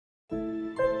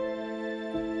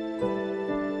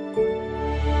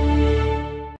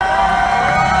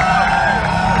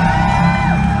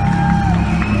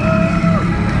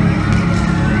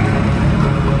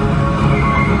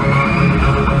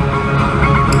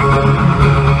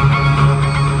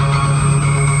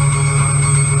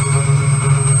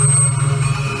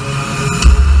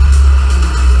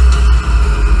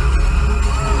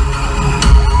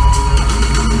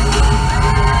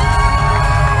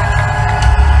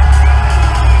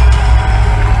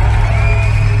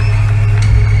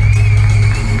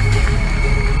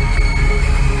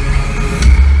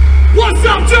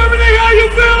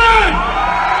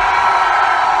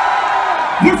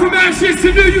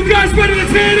some new. You guys ready to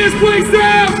tear this place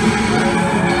down?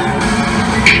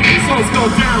 So let's go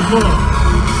down for.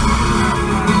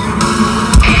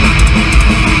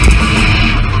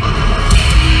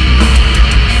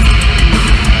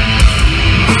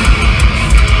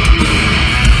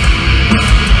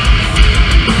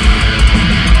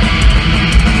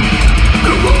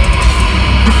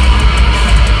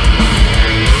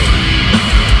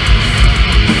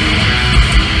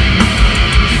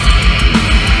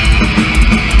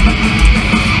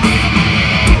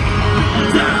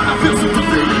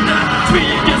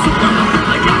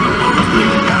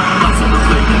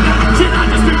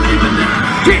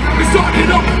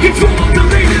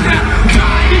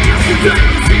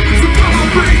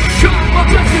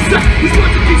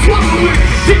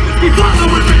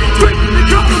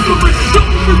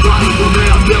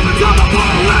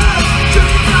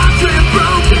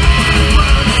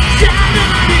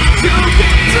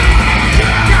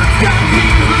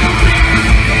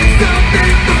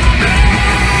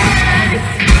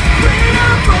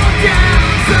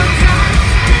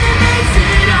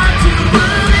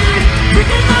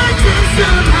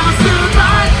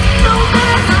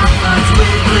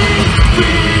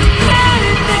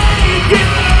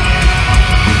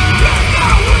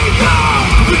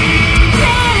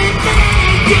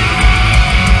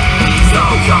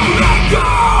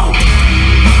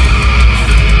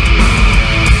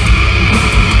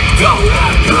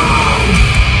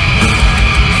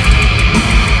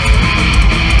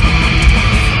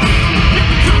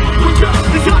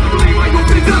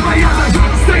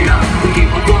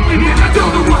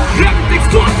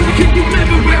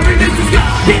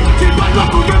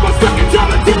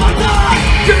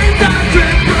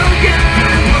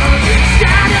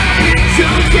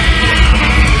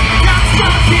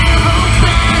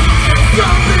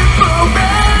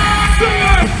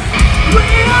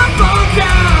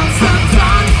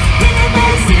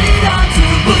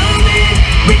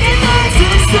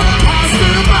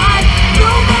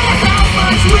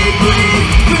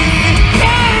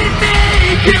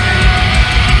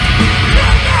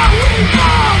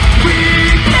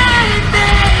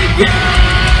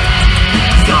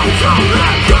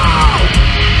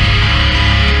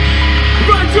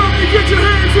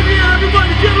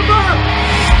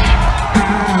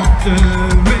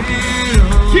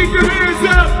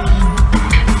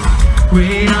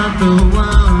 We are the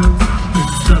ones.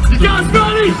 You guys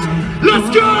ready? Let's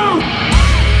go!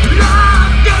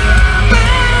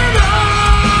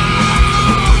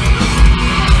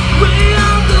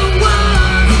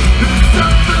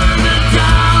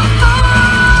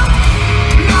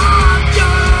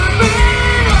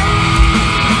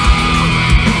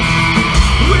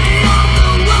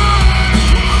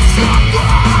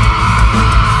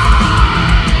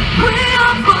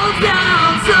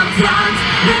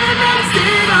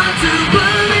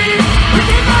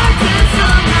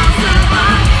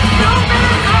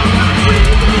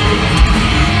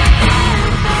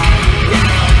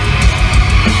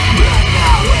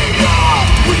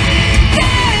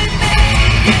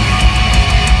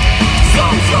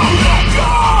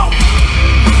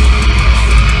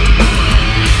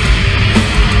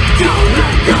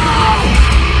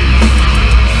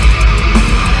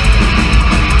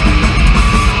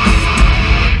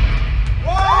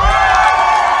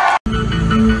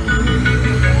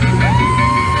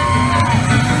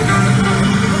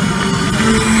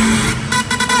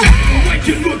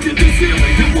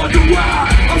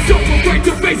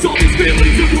 All these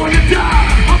feelings and wanna die.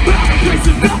 I'm out of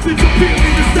places, nothing's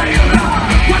appealing to stay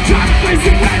alive. Why try to face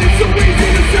it when it's so easy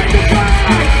to say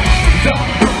goodbye? Don't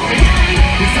go away,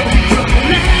 it's so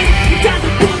controlling. You got the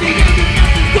bully and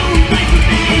nothing's going right with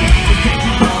me. Just take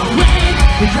it all away,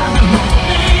 cause I'm the whole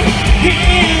thing.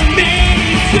 Hear me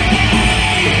say,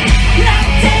 now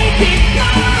take it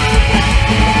over.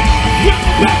 Now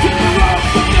I'm back in the road,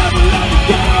 but never let it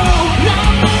go.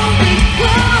 Now I'm moving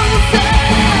closer.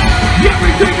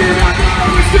 Everything that I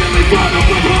know is feeling further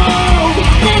from home.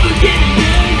 Never getting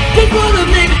in, they put a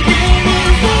minute in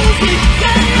and lose me.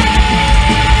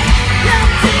 Now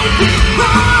take it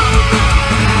over.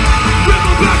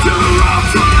 Never back to the road,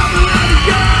 so never let it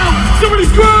go. Somebody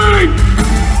scream!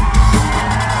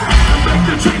 I make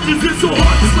the changes, it's so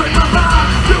hard to slay my mind.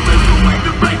 There is no way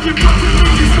to make it, but it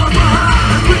leaves us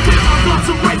behind. And within my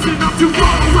thoughts are racing, I'm too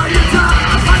far away in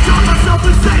time. I tell myself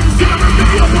the same, it's tearing me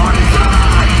apart inside.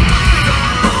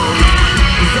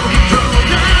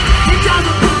 You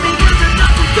gotta put me in the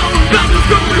nothing's going back, it's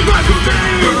going right for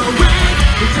me.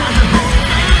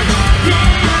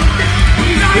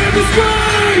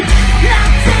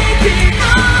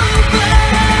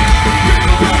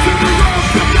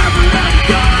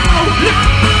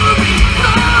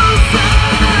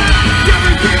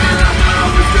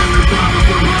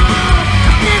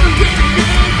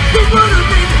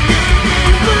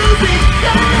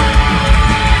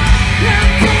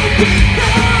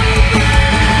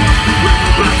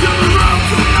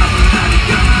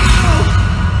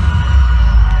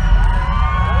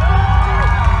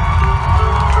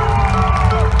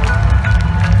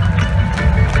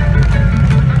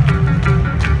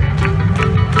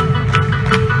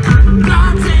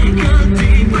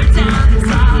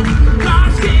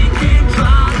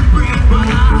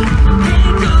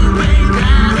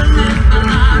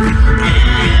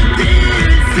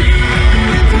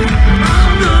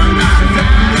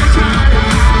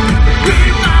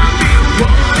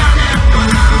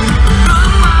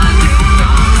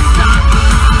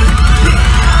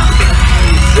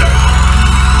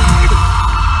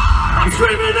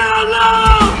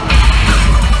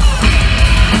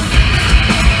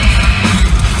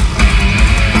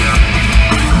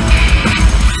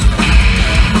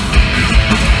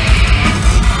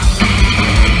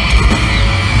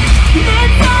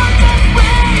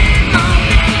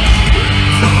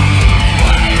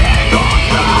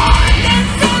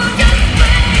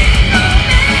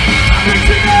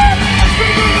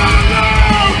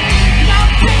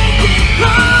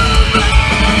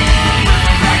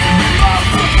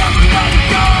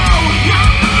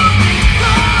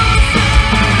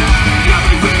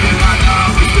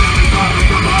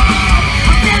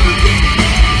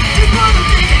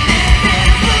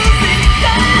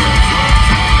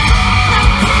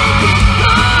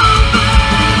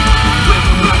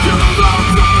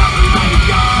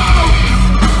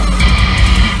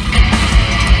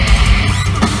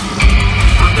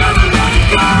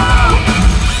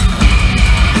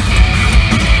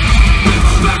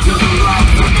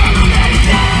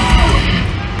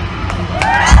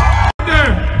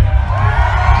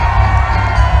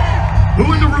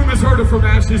 the room has heard of From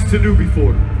Ashes to New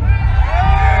before? All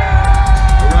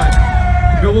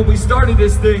right. You know, when we started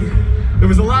this thing, there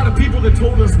was a lot of people that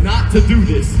told us not to do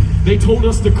this. They told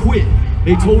us to quit.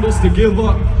 They told us to give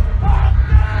up.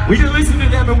 We didn't listen to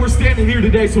them, and we're standing here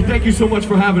today, so thank you so much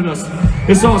for having us.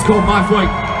 This song's called My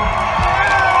Fight.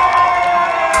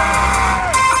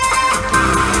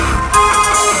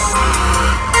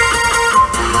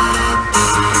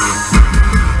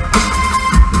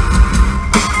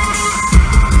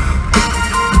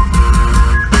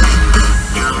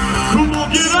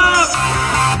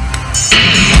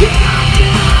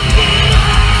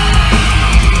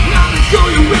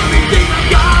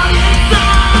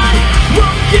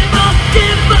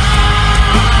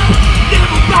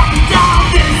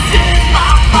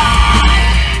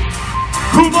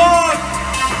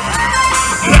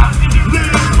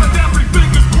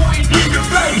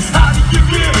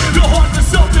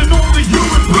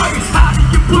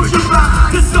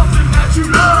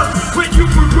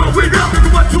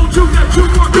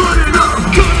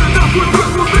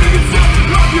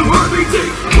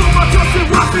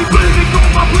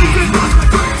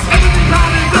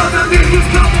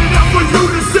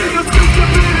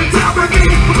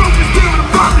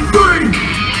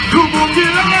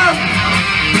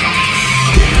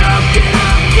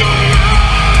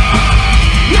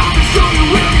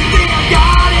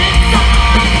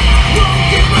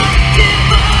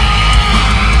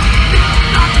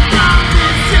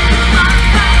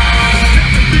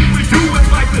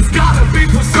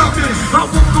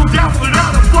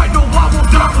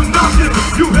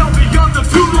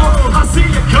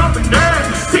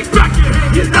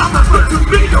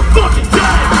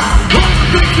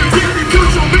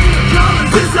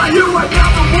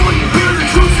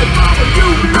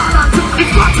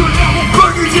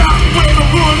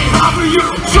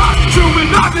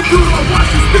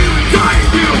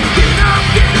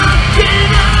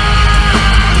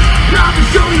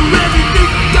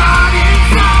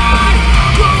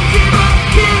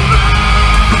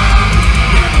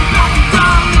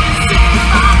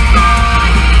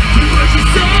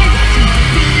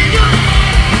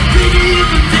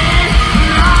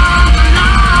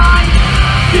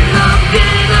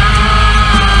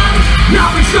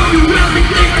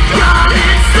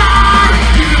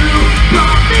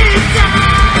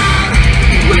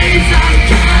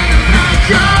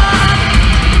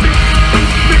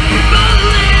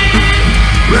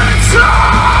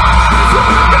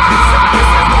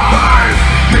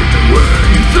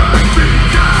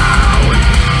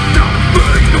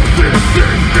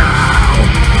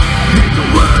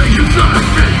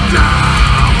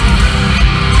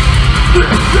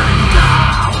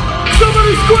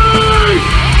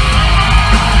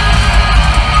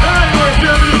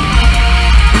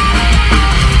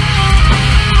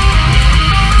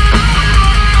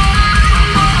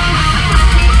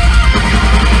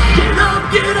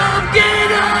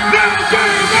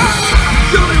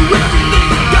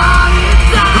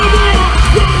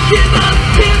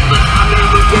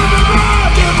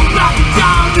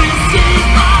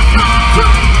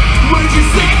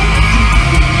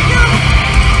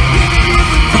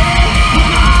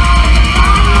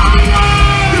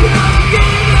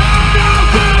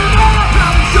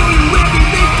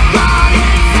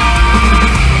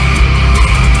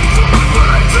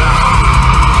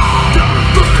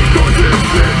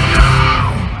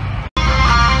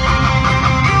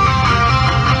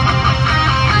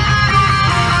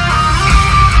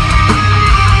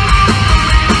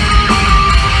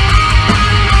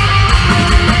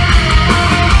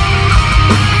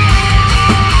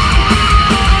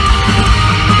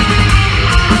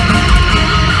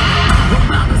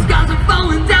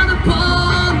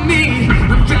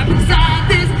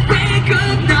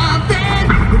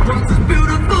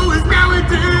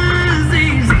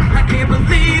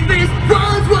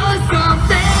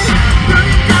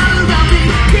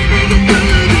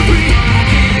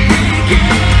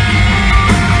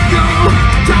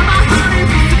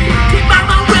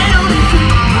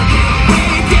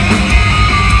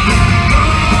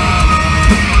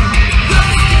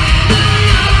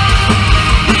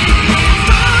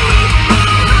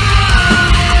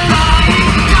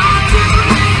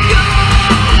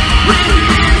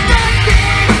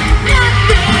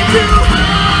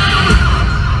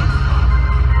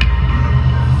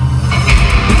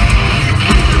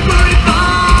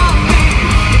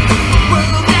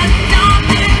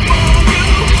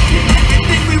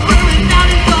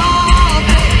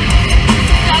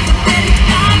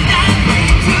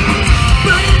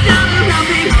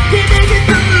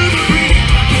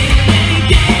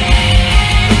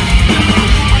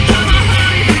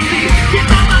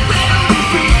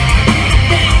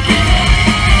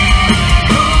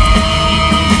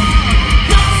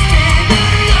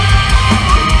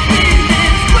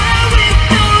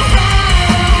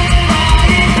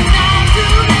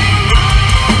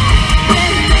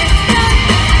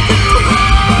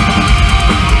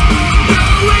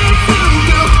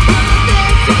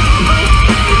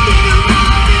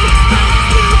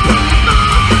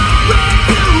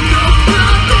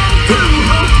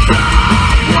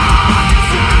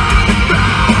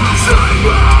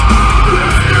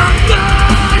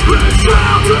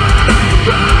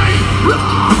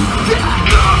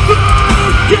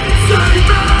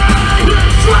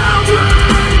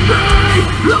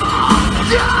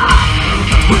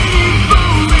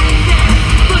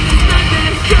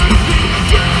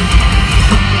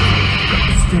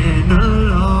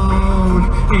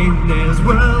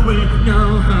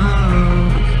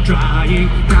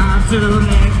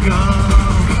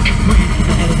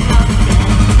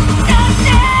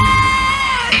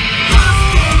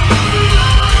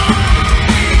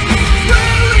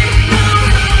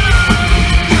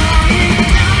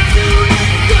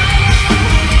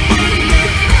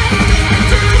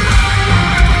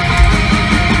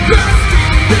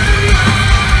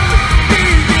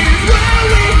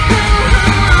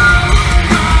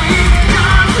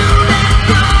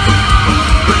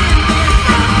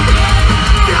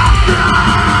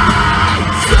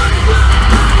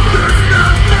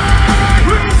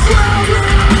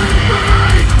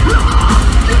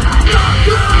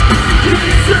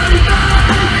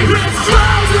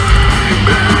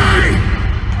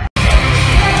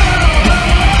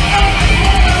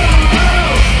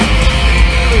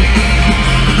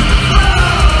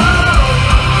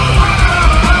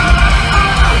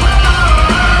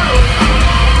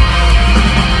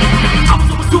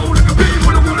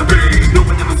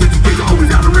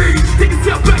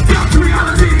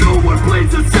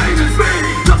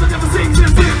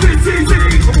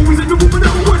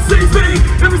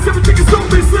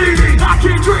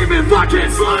 can't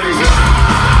sleep.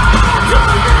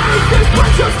 Underneath this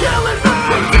pressure's killing me.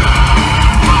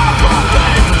 My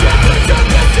body gets into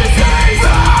this disease.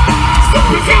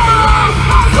 Sometimes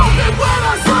I hope that when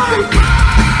I sleep,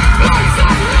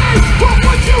 exactly what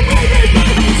would you mean?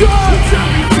 Just tell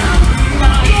me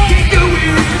I can't do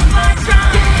it. I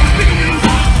try to be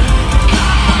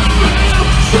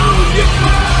show you.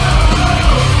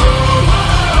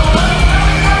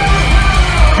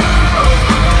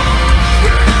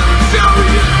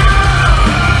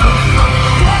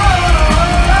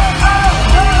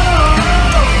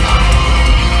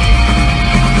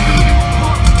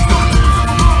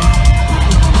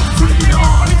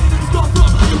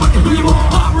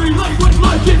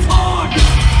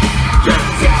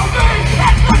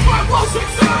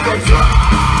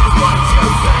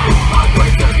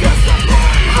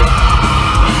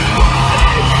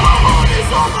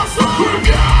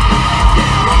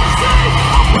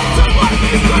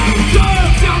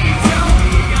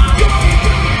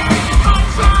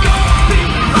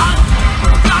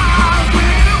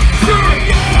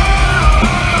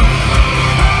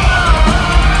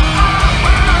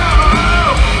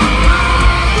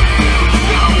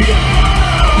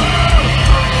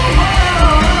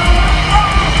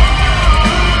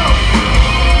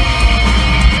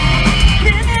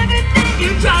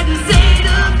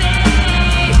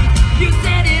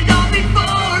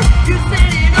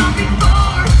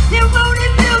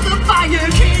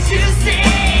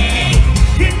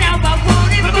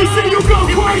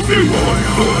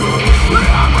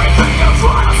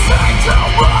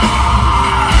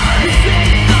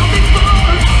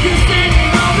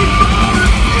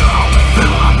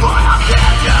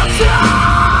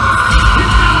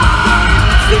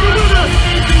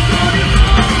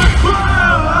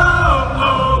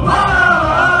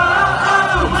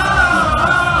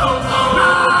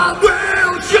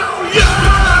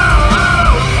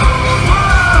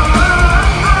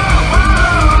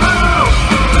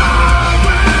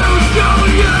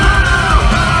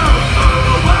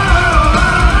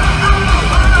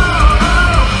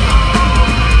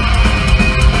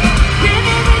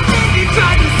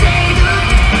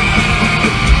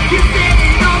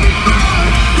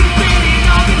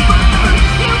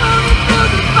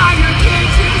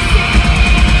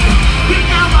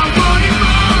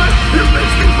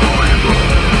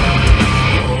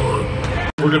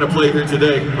 We're gonna play here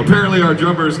today. Apparently our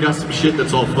drummer's got some shit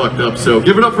that's all fucked up, so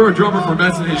give it up for our drummer for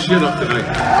messing his shit up tonight.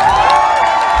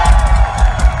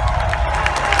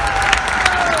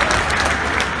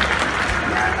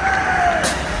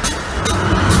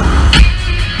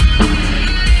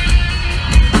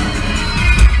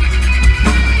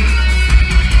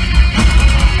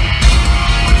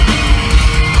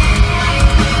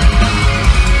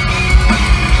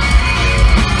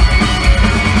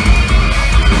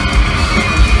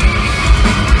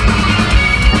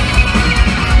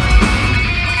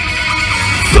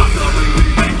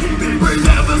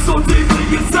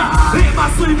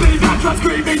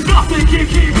 Screaming, nothing can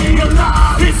keep me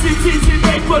alive. It's easy,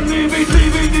 make believing,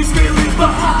 leaving these feelings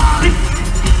behind.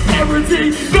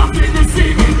 Everything, nothing is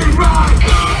seeming me right.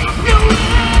 No,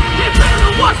 you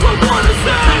better watch what I wanna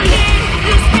say.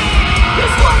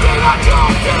 It's one that I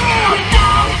don't care.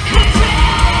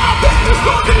 I bet it's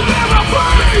gonna be there, I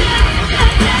pray.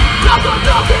 Now got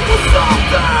nothing to stop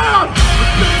them.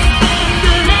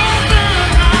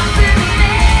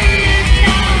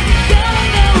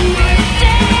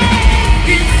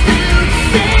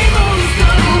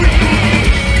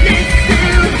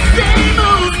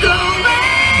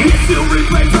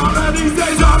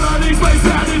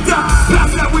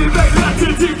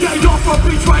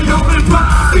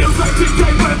 Feels like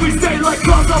today when we stay like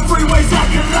cars on freeways that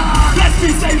collide. Let's be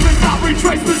safe and not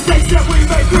retrace mistakes that we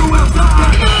made throughout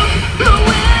time.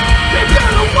 They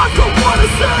better watch what I wanna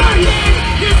say.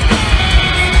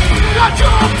 I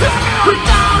jump down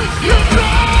without your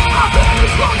pain. I bet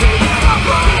it's fucking in my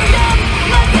brain.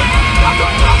 I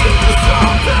got nothing to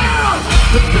stop them.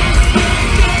 The best thing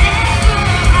that ever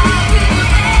happened to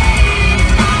me.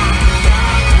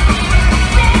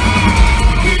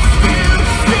 It's still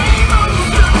the same old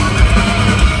story.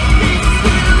 It's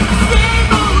still the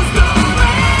same old story.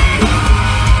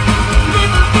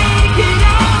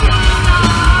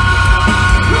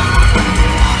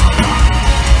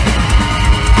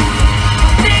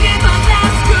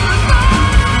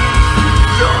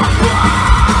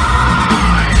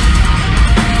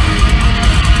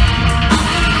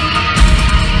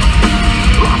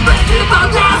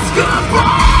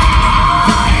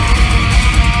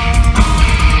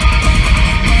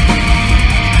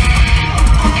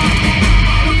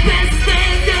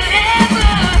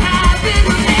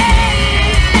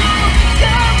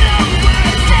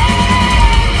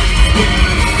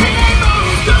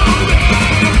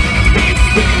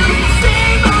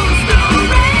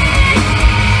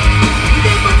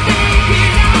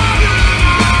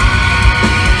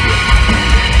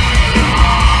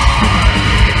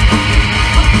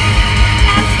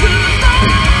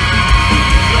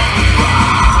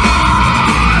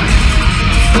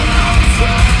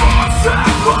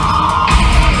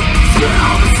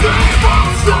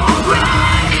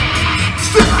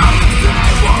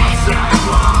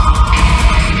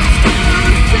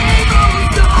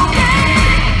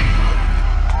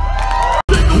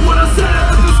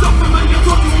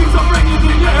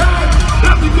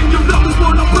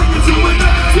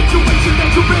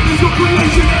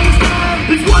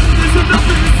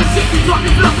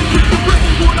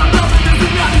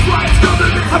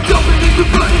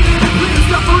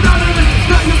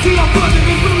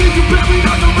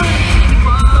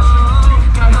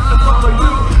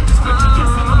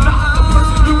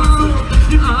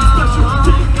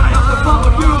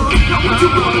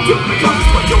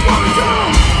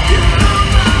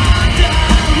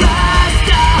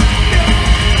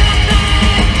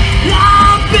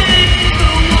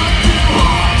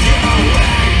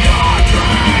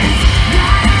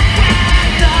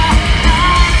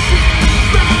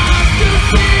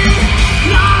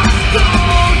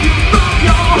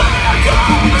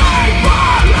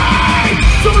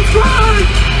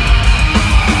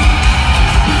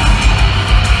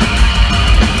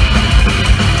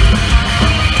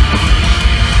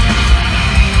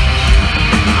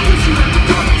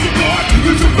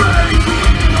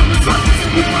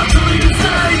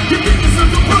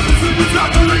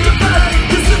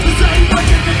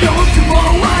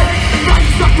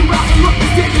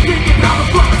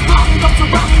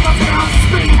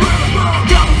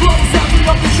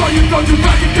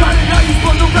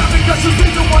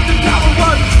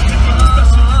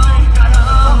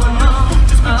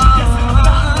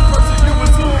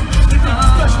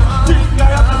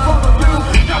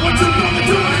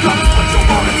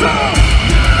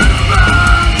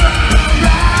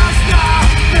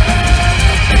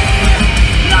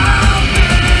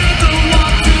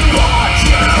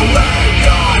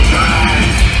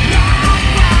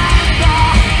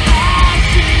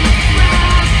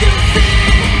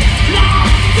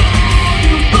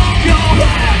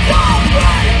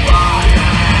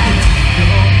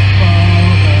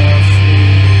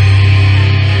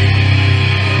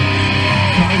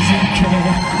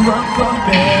 run from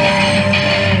me.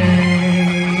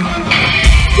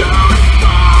 Don't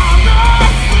fall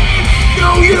asleep, no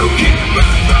you can't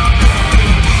run from me.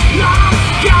 I'm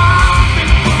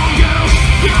coming for you,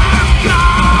 I'm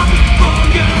coming for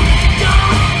you.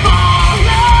 Don't fall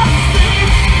asleep,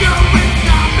 no it's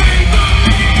not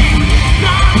make-believe.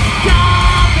 I'm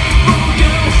coming for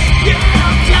you, yeah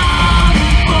I'm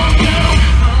coming for you.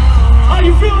 How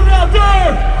you feeling out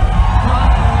there?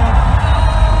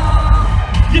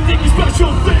 You think you're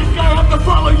special, think I have to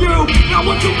follow you. Now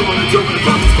what you gonna do when it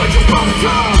comes to special time?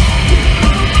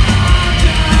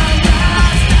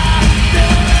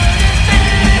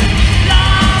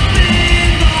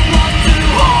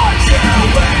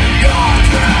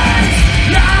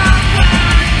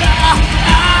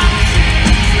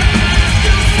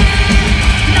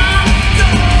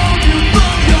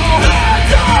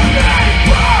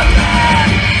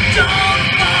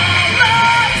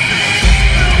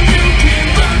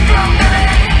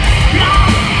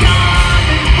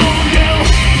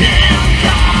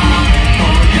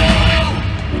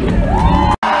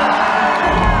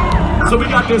 So we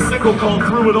got this single called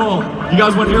Through It All. You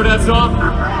guys want to hear that song?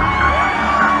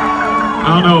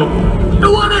 I don't know.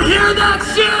 You wanna hear that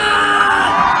shit?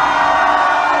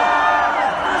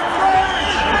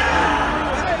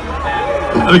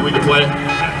 I think we can play it.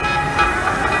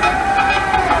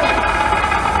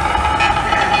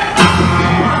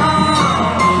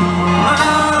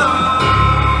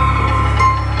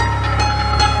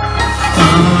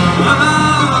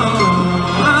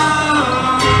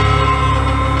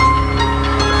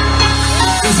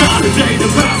 Day to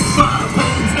pass by,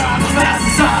 pain's not a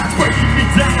massive size, breaking me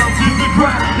down to the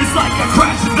ground. It's like a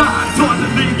crashing line, trying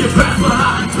to leave you past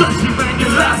behind, especially when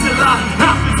you're last in line.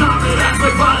 Half the time it acts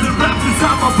like violent raps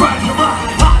inside my fragile mind.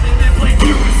 Hiding in plain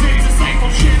view and seeing the same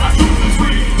old shit I do this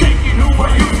week. Taking who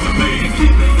I used to be and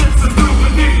keeping this a new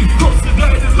me. Close to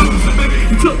dead and losing me.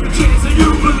 You took a chance and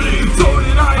you believe. Told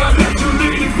it I let you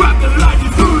lead and grab the light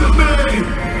you threw to me.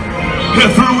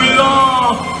 And through it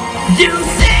all, you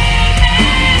see.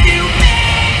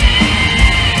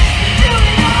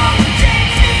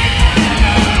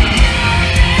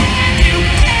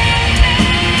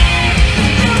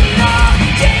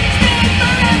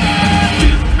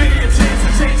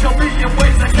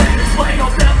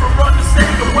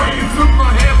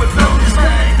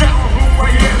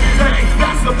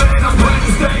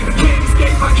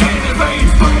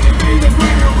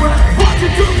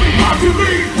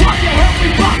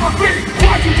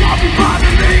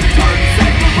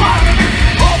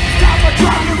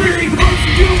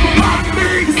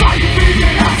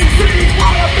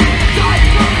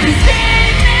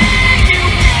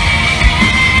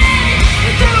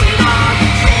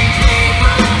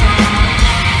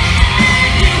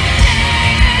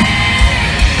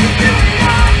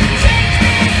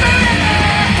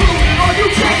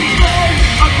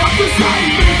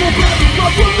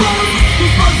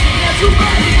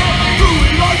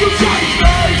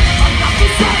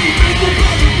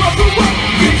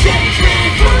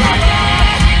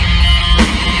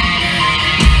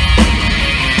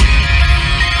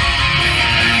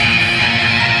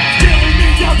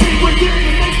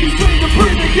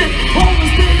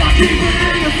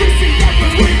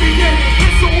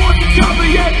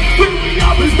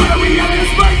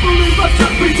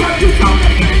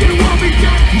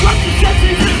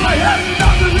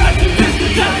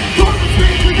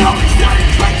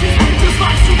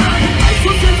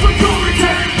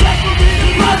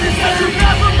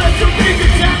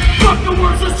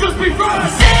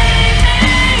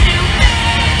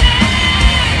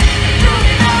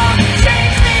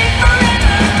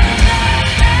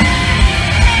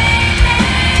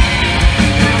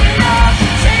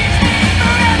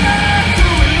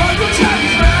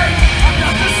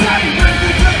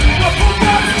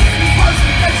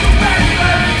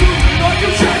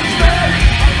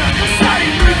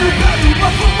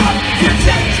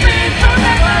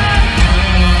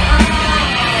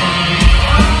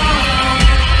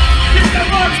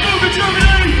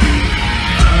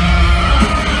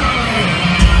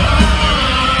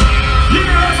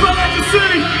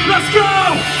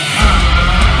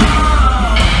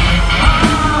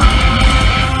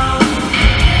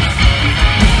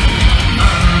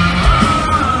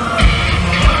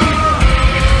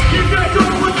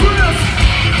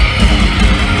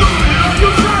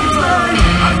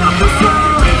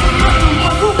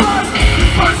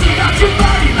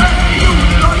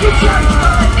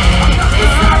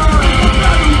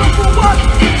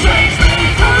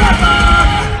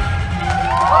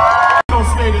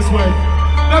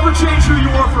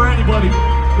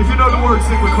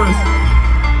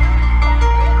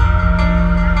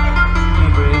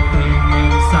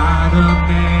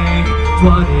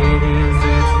 what it is,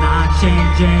 it's not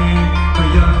changing for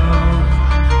you,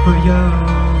 for you.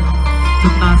 To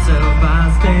myself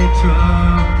I stay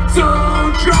true.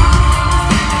 Don't try.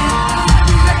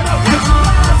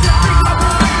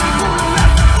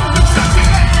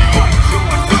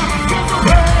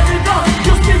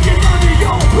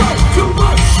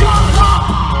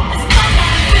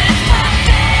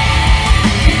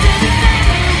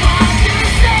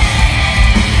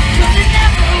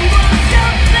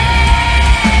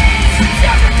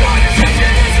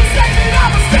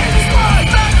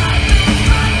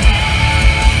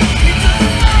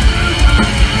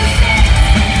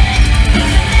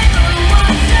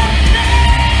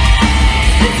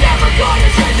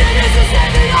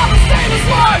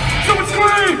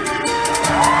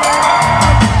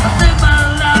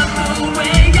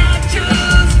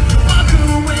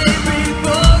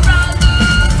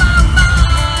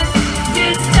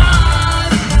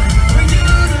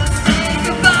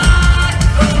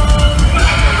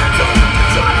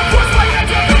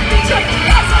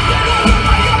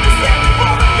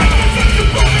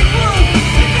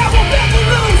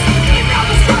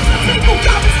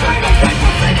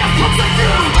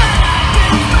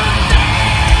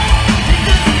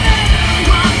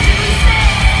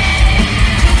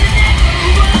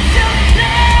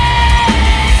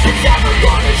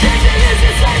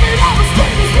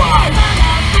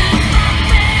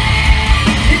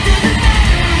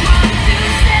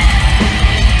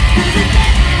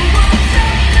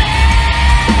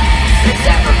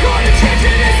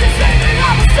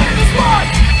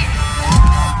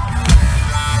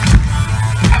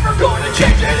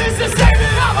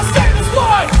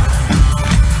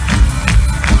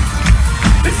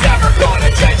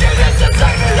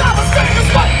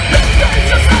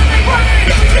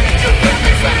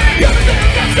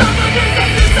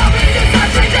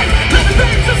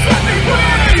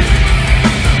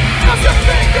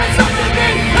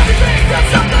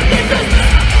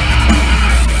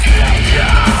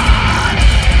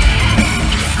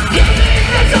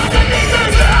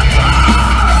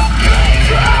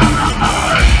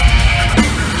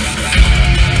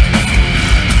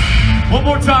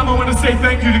 Time, I want to say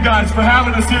thank you to guys for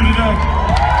having us here today.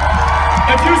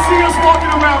 If you see us walking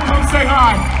around, come say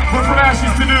hi. We're from Ashes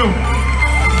to New.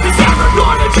 It's never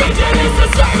gonna change, it is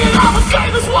the same, and I'ma say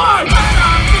this one.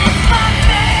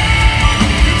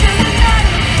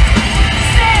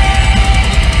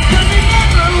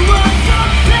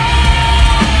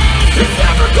 It's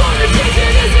never gonna change,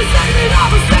 it is the same, and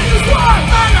I'ma say this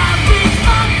one.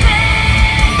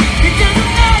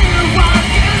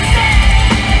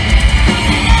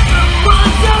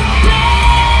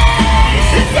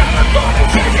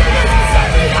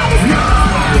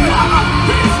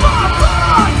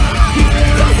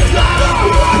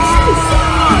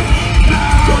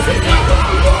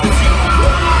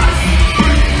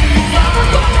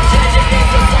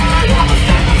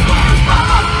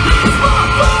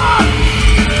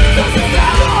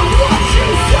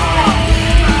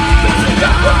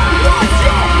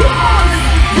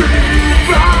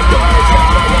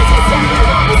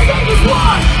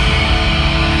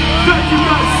 Thank you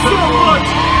guys so much.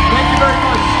 Thank you very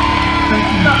much. Thank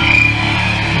you.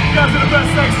 You guys are the best.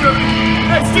 Thanks, Germany.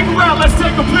 Hey, stick around. Let's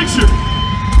take a picture.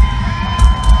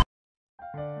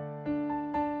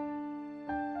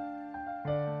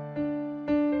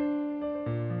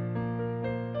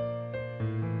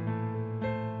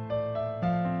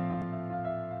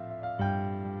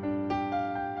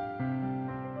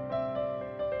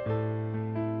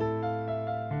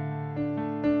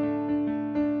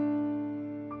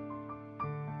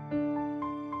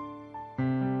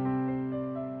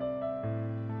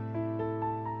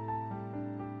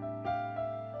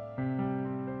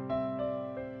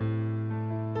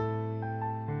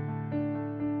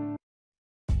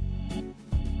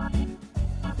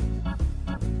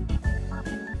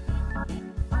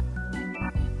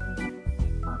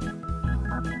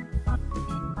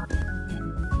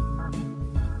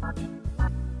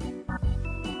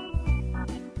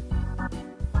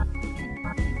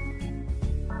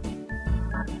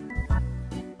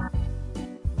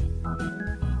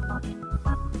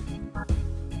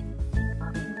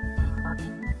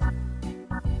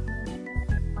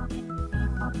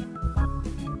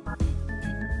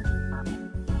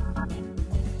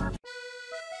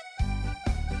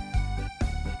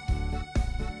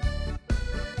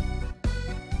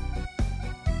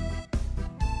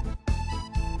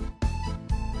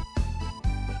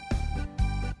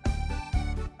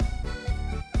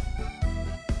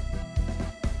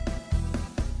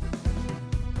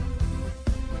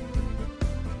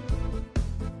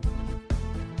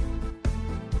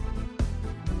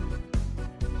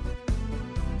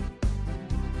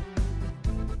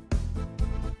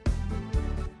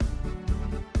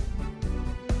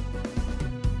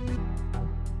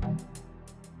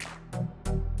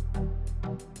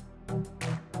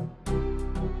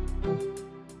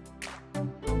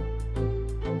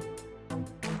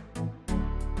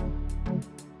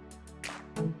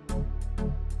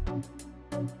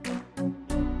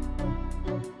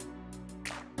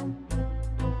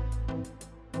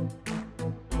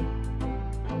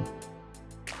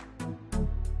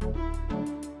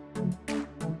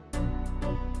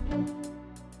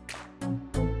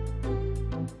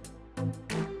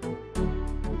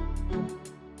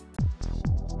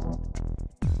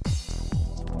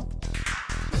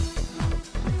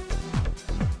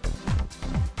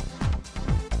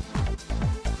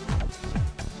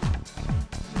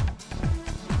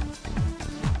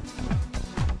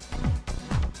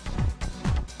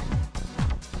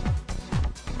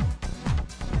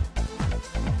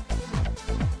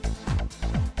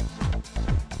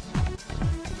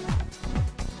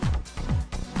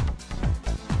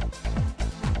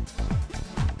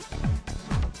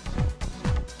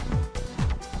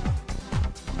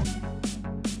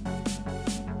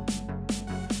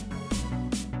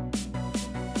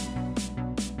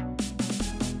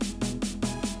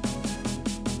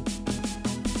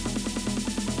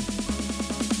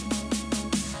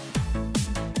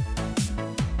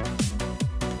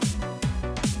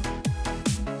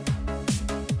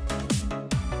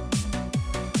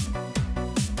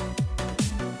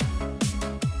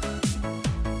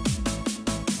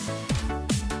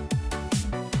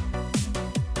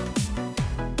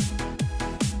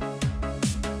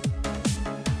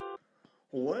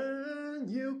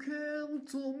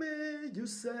 to me, you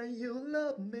say you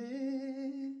love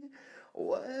me.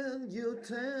 When you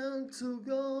tend to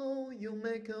go, you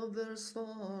make up their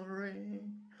story.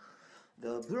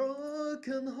 The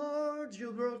broken heart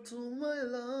you brought to my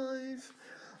life,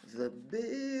 the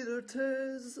bitter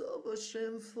taste of a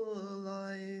shameful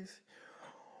life.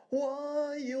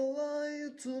 Why you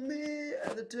lied to me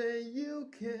at the day you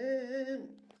came?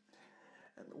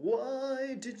 And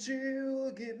why did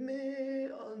you give me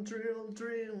unreal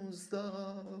dream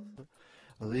stuff?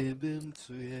 We've been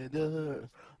together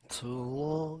too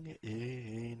long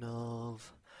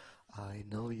enough. I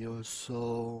know your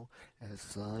soul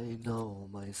as I know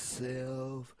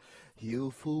myself.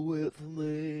 You fool with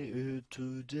me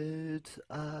to date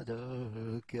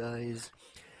other guys.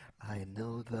 I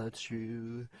know that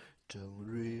you don't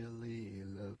really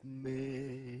love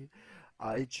me.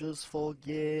 I just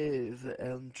forgive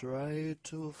and try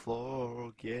to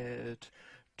forget.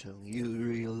 Don't you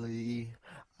really?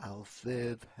 Our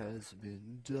faith has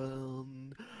been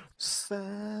done.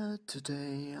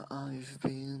 Saturday I've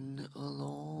been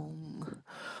alone,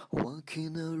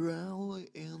 walking around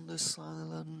in the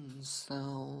silent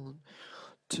sound,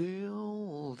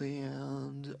 till the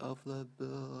end of the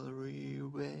blurry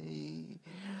way.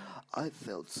 I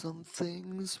felt some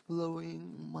things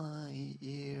blowing my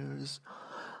ears.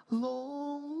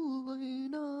 Lonely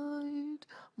night,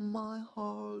 my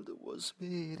heart was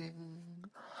beating.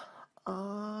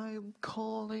 I'm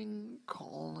calling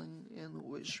in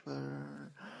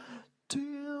whisper.